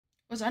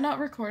Was I not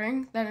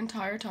recording that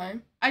entire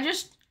time? I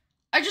just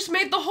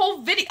made the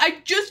whole video. I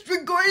just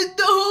recorded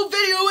the whole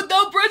video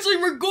without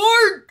pressing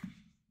record.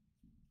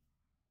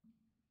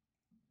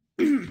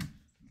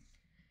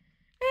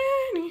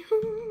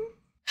 Anywho.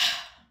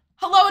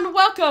 Hello and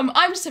welcome.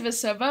 I'm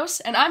Civis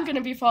and I'm going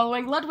to be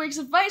following Ludwig's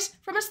advice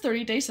from his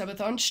 30-day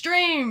subathon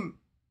stream.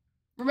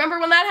 Remember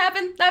when that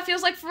happened? That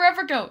feels like forever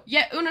ago.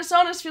 Yet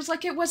Unisonus feels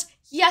like it was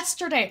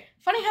yesterday.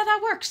 Funny how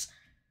that works.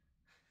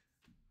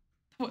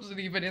 Wasn't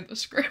even in the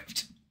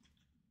script.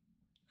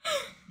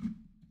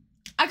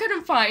 I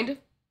couldn't find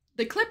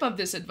the clip of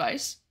this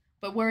advice,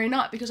 but worry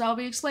not, because I'll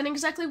be explaining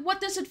exactly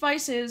what this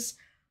advice is,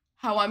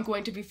 how I'm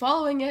going to be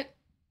following it,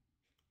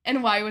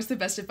 and why it was the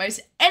best advice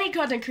any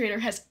content creator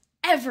has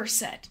ever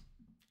said.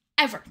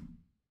 Ever.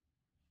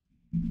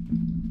 Do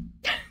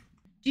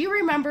you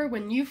remember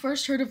when you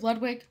first heard of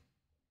Ludwig?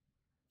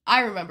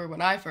 I remember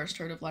when I first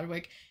heard of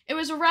Ludwig. It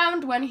was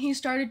around when he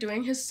started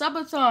doing his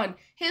subathon,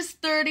 his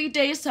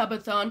 30-day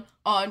subathon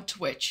on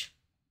Twitch.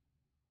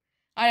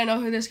 I didn't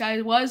know who this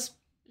guy was.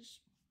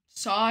 Just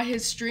saw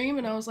his stream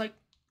and I was like,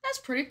 that's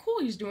pretty cool,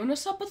 he's doing a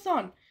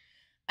subathon.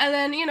 And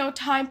then, you know,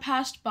 time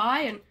passed by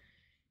and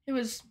it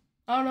was,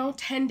 I don't know,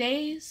 10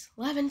 days,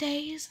 11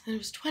 days, and it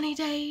was 20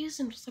 days,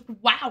 and it was like,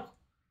 wow.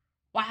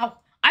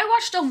 I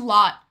watched a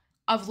lot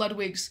of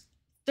Ludwig's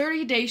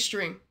 30-day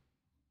stream.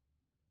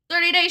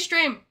 30-day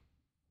stream!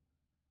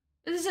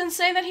 This is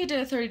insane that he did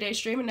a 30-day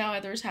stream, and now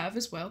others have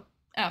as well,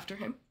 after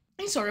him.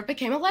 He sort of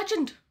became a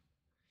legend.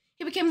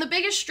 He became the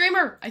biggest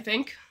streamer, I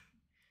think,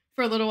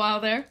 for a little while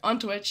there, on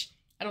Twitch.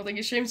 I don't think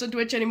he streams on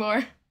Twitch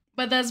anymore.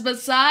 But that's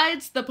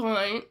besides the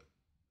point.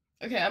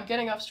 Okay, I'm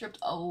getting off script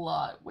a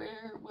lot.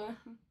 Where?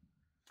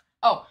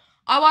 Oh,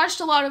 I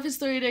watched a lot of his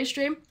 30-day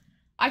stream.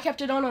 I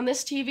kept it on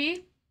this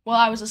TV while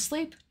I was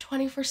asleep,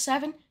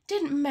 24/7.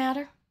 Didn't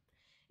matter.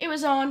 It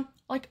was on,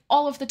 like,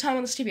 all of the time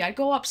on this TV. I'd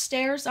go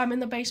upstairs, I'm in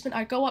the basement,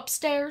 I'd go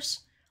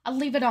upstairs, I'd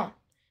leave it on.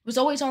 It was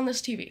always on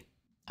this TV.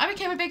 I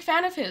became a big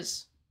fan of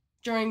his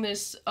during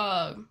this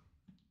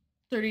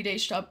 30-day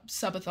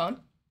subathon,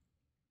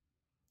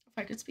 if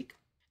I could speak.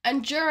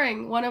 And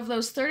during one of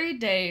those 30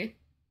 days,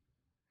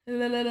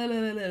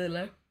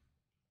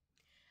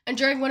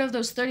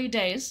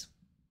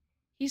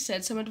 he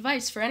said some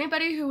advice for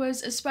anybody who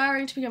was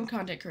aspiring to become a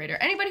content creator.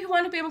 Anybody who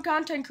wanted to become a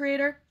content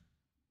creator,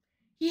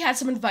 he had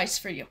some advice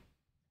for you.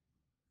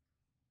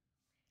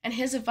 And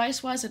his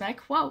advice was, and I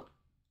quote,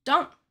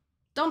 don't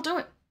do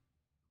it.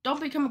 Don't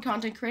become a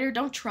content creator.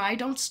 Don't try.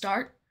 Don't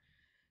start.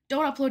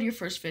 Don't upload your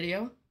first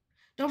video.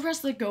 Don't press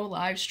the go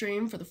live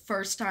stream for the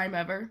first time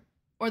ever,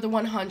 or the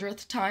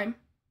 100th time.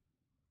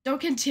 Don't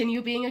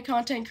continue being a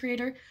content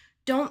creator.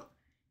 Don't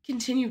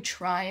continue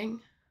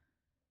trying.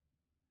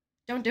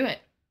 Don't do it.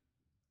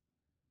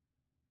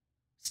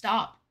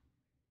 Stop.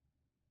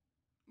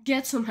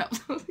 Get some help.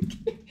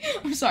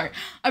 I'm sorry.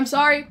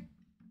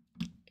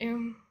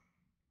 It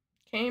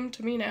came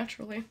to me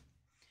naturally.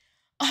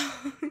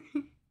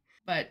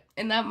 But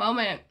in that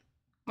moment,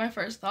 my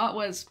first thought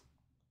was,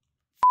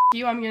 F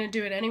you, I'm gonna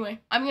do it anyway.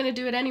 I'm gonna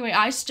do it anyway.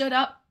 I stood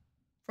up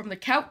from the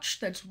couch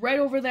that's right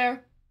over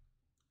there,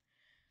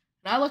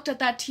 and I looked at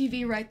that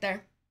TV right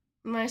there,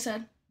 and I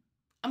said,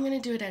 I'm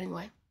gonna do it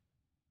anyway.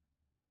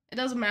 It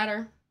doesn't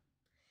matter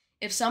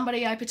if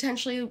somebody I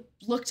potentially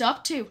looked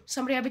up to,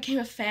 somebody I became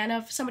a fan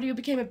of, somebody who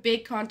became a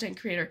big content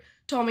creator,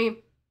 told me,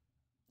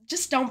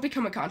 just don't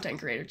become a content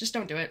creator. Just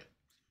don't do it.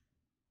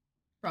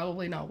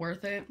 Probably not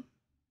worth it.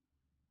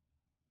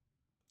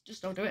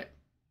 Just don't do it.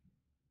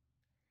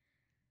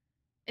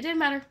 It didn't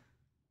matter.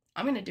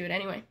 I'm gonna do it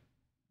anyway.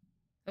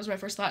 That was my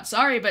first thought.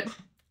 Sorry, but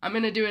I'm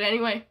gonna do it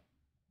anyway.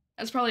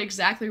 That's probably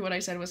exactly what I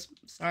said was,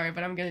 sorry,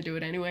 but I'm gonna do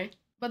it anyway.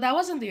 But that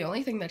wasn't the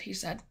only thing that he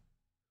said.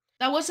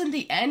 That wasn't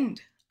the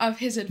end of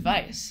his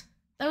advice.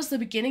 That was the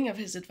beginning of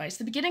his advice.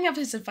 The beginning of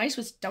his advice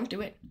was, don't do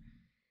it.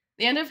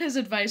 The end of his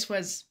advice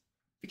was,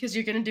 because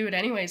you're gonna do it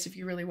anyways if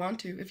you really want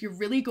to. If you're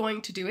really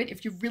going to do it,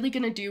 if you're really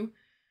gonna do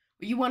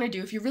what you want to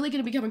do, if you're really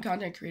gonna become a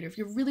content creator, if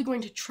you're really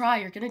going to try,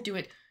 you're gonna do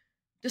it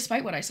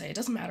despite what I say. It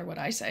doesn't matter what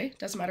I say. It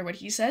doesn't matter what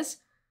he says.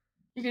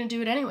 You're gonna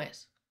do it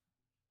anyways.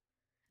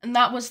 And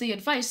that was the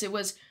advice. It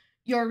was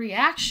your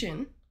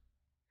reaction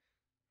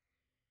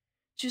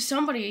to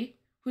somebody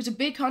who's a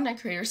big content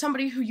creator,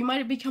 somebody who you might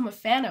have become a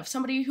fan of,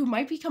 somebody who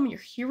might become your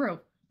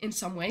hero in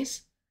some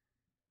ways,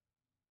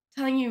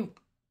 telling you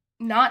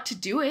not to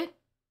do it.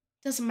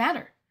 Doesn't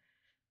matter.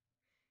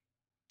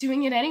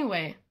 Doing it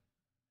anyway.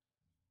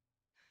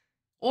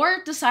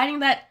 Or deciding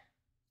that,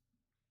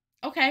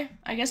 okay,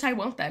 I guess I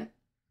won't then.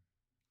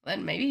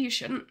 Then maybe you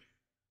shouldn't.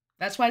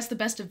 That's why it's the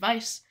best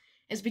advice,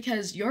 is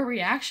because your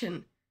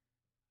reaction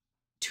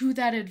to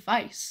that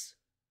advice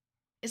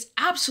is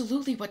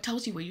absolutely what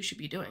tells you what you should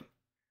be doing.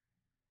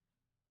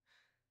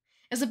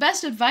 It's the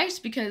best advice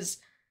because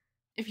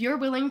if you're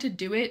willing to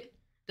do it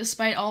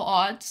despite all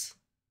odds,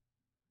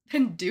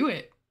 then do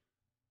it.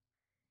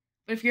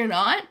 But if you're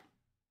not,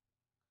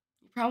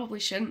 you probably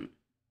shouldn't.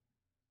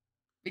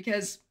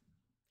 Because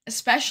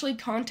especially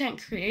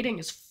content creating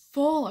is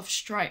full of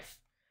strife,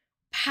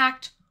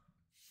 packed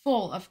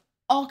full of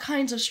all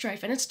kinds of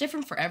strife, and it's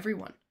different for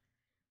everyone.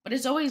 But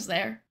it's always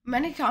there.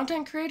 Many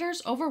content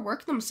creators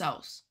overwork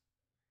themselves.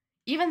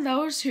 Even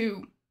those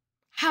who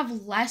have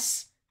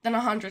less than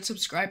 100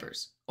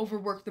 subscribers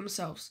overwork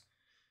themselves.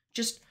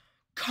 Just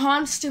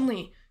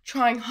constantly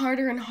trying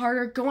harder and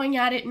harder, going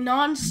at it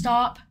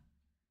nonstop,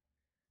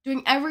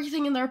 doing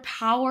everything in their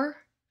power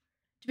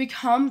to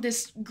become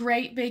this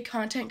great big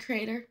content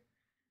creator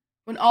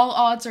when all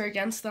odds are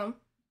against them.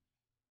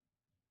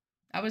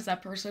 I was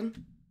that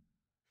person.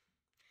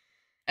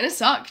 And it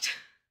sucked.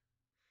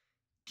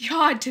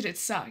 God, did it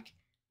suck.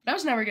 But I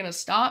was never gonna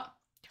stop.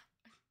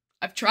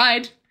 I've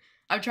tried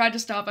to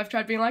stop. I've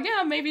tried being like,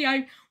 yeah, maybe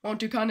I won't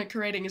do content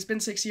creating. It's been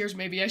 6 years.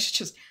 Maybe I should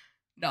just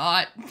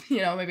not,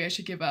 maybe I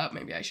should give up.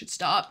 Maybe I should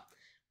stop.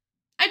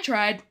 I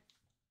tried.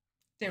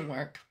 Didn't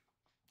work.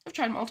 I've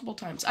tried multiple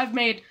times. I've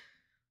made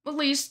at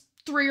least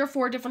 3 or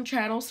 4 different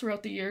channels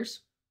throughout the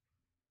years.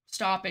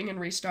 Stopping and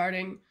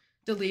restarting,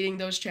 deleting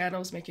those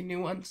channels, making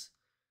new ones.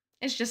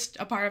 It's just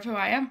a part of who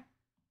I am.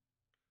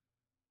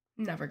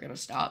 Never gonna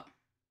stop.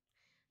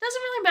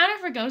 Doesn't really matter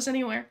if it goes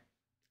anywhere.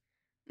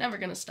 Never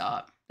gonna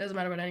stop. Doesn't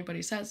matter what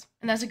anybody says.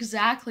 And that's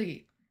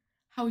exactly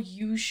how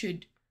you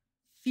should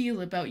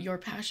feel about your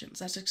passions.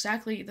 That's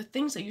exactly the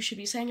things that you should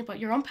be saying about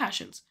your own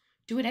passions.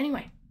 Do it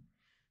anyway.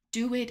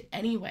 Do it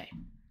anyway.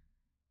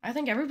 I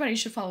think everybody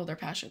should follow their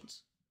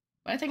passions.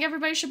 But I think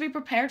everybody should be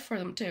prepared for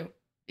them too.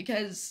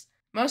 Because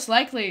most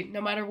likely, no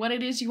matter what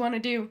it is you want to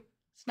do,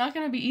 it's not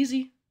going to be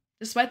easy.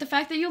 Despite the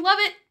fact that you love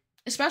it.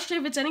 Especially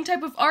if it's any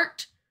type of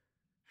art.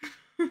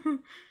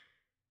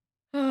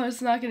 Oh,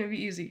 it's not going to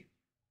be easy.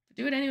 But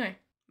do it anyway.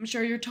 I'm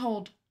sure you're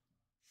told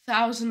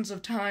thousands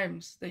of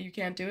times that you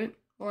can't do it.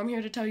 Well, I'm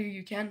here to tell you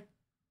you can.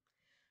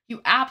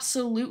 You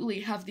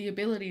absolutely have the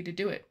ability to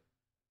do it.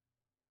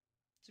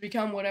 To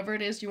become whatever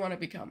it is you want to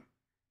become.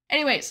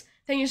 Anyways,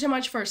 thank you so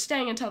much for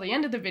staying until the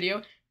end of the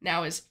video.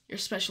 Now is your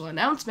special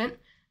announcement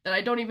that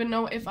I don't even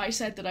know if I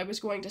said that I was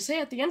going to say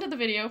at the end of the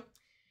video,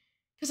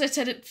 because I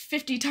said it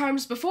 50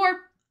 times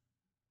before,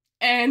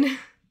 and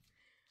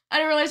I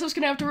didn't realize I was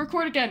going to have to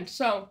record again.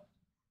 So,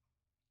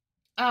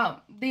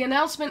 the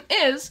announcement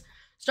is,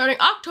 starting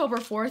October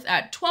 4th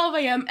at 12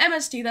 a.m.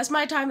 MST, that's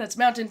my time, that's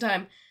mountain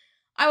time,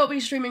 I will be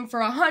streaming for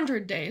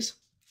 100 days,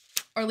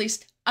 or at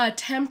least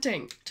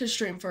attempting to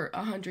stream for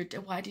 100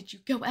 days. Why did you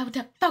go out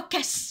of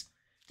focus?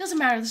 Doesn't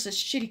matter, this is a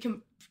shitty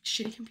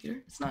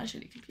computer. It's not a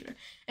shitty computer.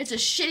 It's a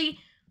shitty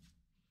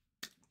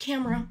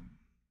camera.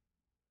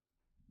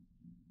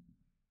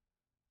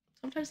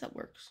 Sometimes that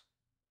works.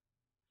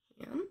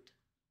 And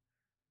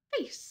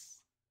face.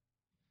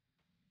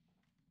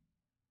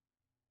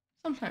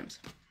 Sometimes.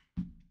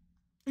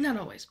 Not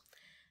always.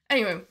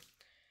 Anyway.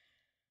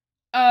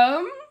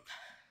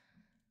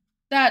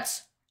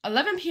 That's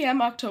 11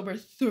 p.m. October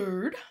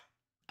 3rd,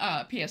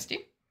 PST.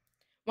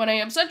 1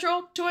 a.m.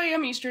 Central, 2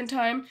 a.m. Eastern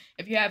Time.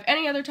 If you have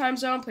any other time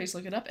zone, please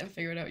look it up and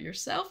figure it out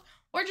yourself.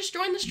 Or just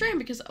join the stream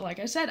because, like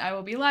I said, I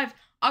will be live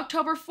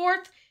October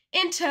 4th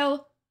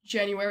until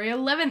January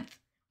 11th.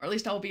 Or at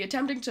least I will be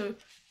attempting to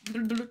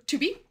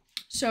be.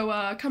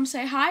 So come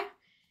say hi.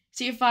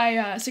 See if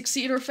I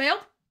succeed or fail.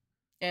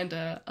 And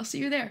I'll see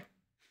you there.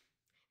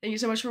 Thank you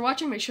so much for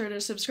watching. Make sure to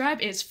subscribe.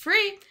 It's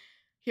free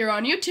here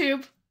on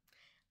YouTube.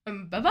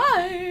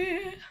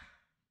 Bye-bye.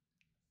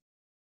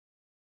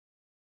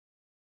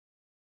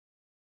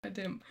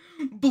 Goddamn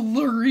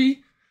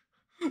blurry.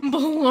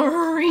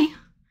 Blurry.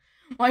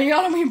 Why you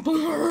gotta be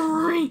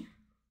blurry?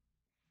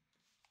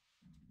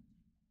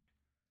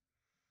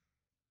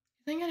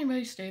 Think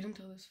anybody stayed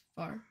until this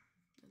far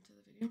into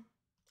the video?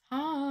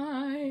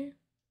 Hi.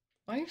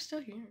 Why are you still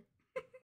here?